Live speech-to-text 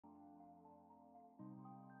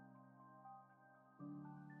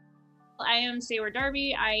I am Seyward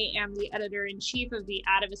Darby. I am the editor-in-chief of the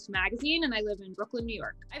Atavist Magazine, and I live in Brooklyn, New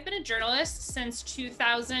York. I've been a journalist since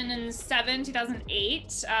 2007,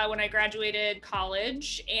 2008, when I graduated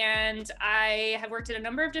college, and I have worked at a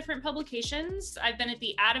number of different publications. I've been at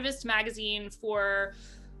the Atavist Magazine for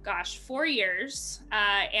 4 years,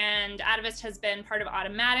 and Atavist has been part of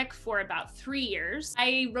Automatic for about 3 years.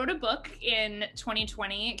 I wrote a book in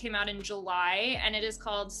 2020. It came out in July, and it is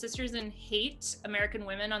called Sisters in Hate, American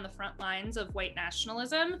Women on the Front Lines of White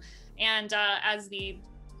Nationalism. And as the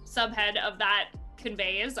subhead of that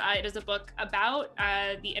conveys, it is a book about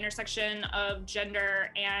the intersection of gender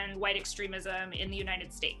and white extremism in the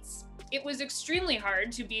United States. It was extremely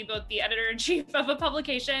hard to be both the editor-in-chief of a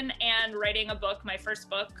publication and writing a book, my first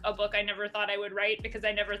book, a book I never thought I would write because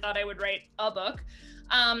I never thought I would write a book.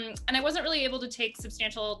 And I wasn't really able to take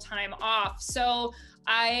substantial time off. So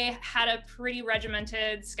I had a pretty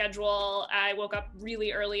regimented schedule. I woke up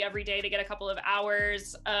really early every day to get a couple of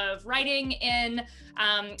hours of writing in.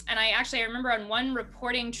 And I remember on one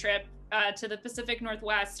reporting trip to the Pacific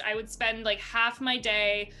Northwest, I would spend like half my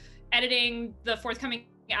day editing the forthcoming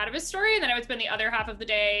Atavist story, and then I would spend the other half of the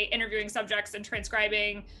day interviewing subjects and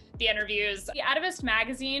transcribing the interviews. The Atavist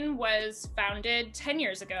Magazine was founded 10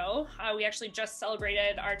 years ago. We actually just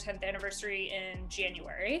celebrated our 10th anniversary in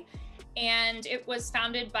January. And it was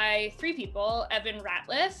founded by 3 people: Evan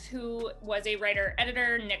Ratliff, who was a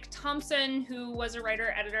writer-editor, Nick Thompson, who was a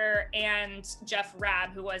writer-editor, and Jeff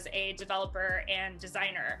Rabb, who was a developer and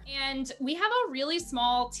designer. And we have a really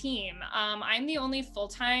small team. I'm the only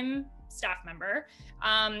full-time staff member.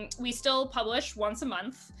 We still publish once a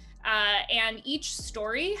month, and each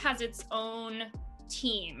story has its own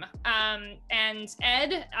team. And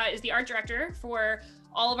Ed is the art director for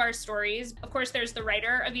all of our stories. Of course, there's the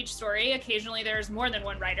writer of each story. Occasionally there's more than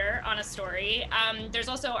one writer on a story. There's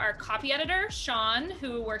also our copy editor, Sean,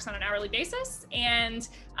 who works on an hourly basis. And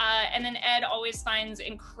then Ed always finds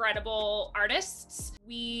incredible artists.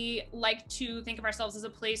 We like to think of ourselves as a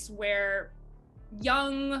place where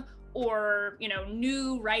young or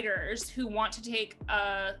new writers who want to take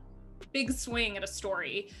a big swing at a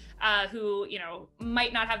story, who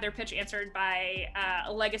might not have their pitch answered by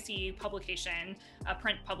a legacy publication, a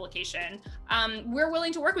print publication, we're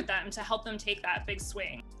willing to work with them to help them take that big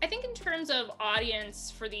swing. I think in terms of audience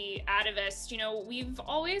for the Atavist, we've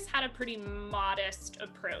always had a pretty modest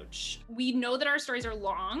approach. We know that our stories are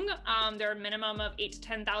long. They're a minimum of 8,000 to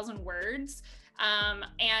 10,000 words.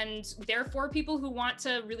 And they're for people who want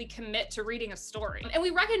to really commit to reading a story. And we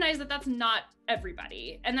recognize that that's not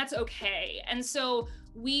everybody, and that's okay. And so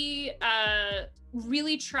we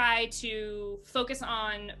really try to focus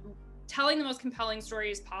on telling the most compelling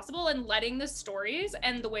stories possible and letting the stories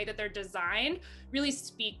and the way that they're designed really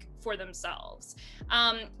speak for themselves.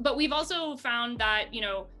 But we've also found that,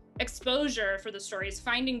 exposure for the stories,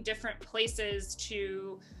 finding different places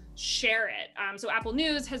to share it. So Apple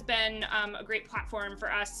News has been a great platform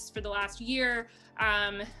for us for the last year.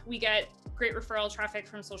 We get great referral traffic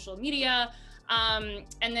from social media.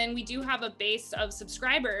 And then we do have a base of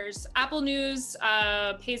subscribers. Apple News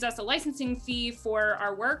pays us a licensing fee for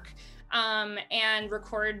our work, and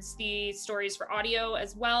records the stories for audio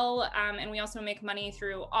as well. And we also make money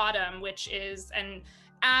through Autumn, which is an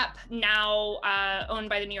app now owned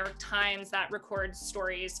by the New York Times that records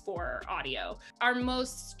stories for audio. Our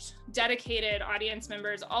most dedicated audience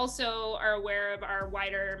members also are aware of our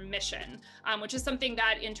wider mission, which is something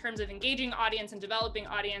that in terms of engaging audience and developing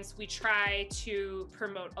audience, we try to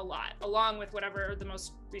promote a lot, along with whatever the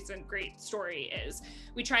most recent great story is.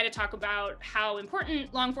 We try to talk about how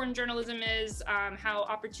important long-form journalism is, how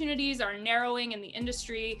opportunities are narrowing in the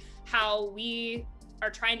industry, how we are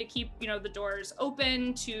trying to keep the doors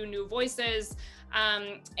open to new voices.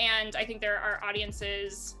 And I think there are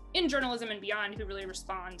audiences in journalism and beyond who really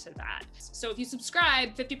respond to that. So if you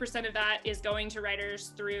subscribe, 50% of that is going to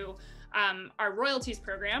writers through our royalties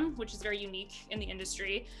program, which is very unique in the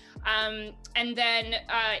industry. And then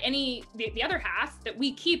the other half that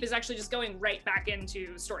we keep is actually just going right back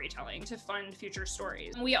into storytelling to fund future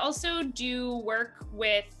stories. We also do work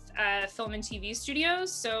with film and TV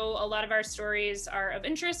studios. So a lot of our stories are of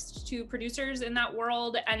interest to producers in that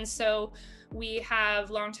world. And so we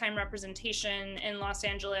have longtime representation in Los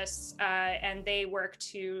Angeles, and they work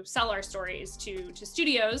to sell our stories to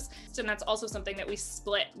studios. And that's also something that we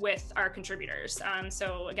split with our contributors.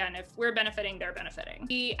 So again, if we're benefiting, they're benefiting.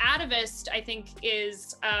 The Atavist, I think,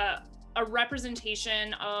 is a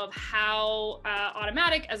representation of how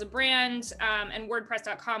Automatic as a brand, and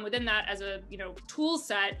WordPress.com within that as a tool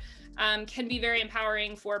set can be very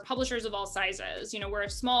empowering for publishers of all sizes. You know, we're a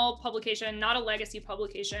small publication, not a legacy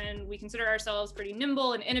publication. We consider ourselves pretty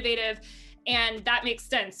nimble and innovative, and that makes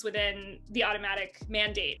sense within the automatic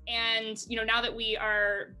mandate. And, you know, now that we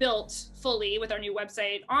are built fully with our new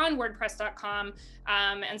website on WordPress.com,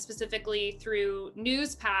 and specifically through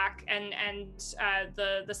Newspack and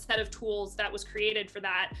the set of tools that was created for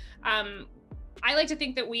that, I like to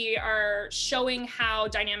think that we are showing how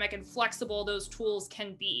dynamic and flexible those tools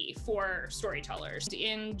can be for storytellers.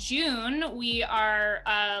 In June, we are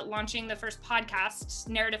launching the first podcast,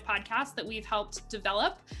 narrative podcast, that we've helped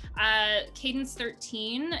develop. Cadence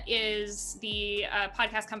 13 is the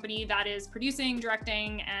podcast company that is producing,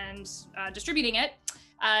 directing, and distributing it.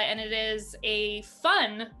 And it is a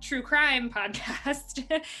fun true crime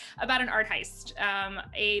podcast about an art heist,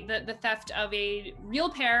 the theft of a real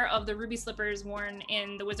pair of the ruby slippers worn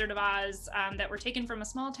in The Wizard of Oz that were taken from a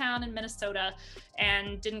small town in Minnesota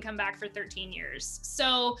and didn't come back for 13 years.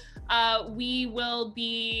 So we will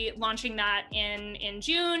be launching that in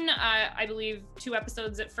June. I believe 2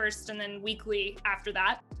 episodes at first and then weekly after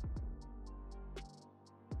that.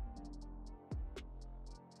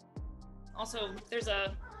 Also, there's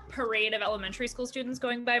a parade of elementary school students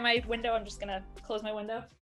going by my window. I'm just gonna close my window.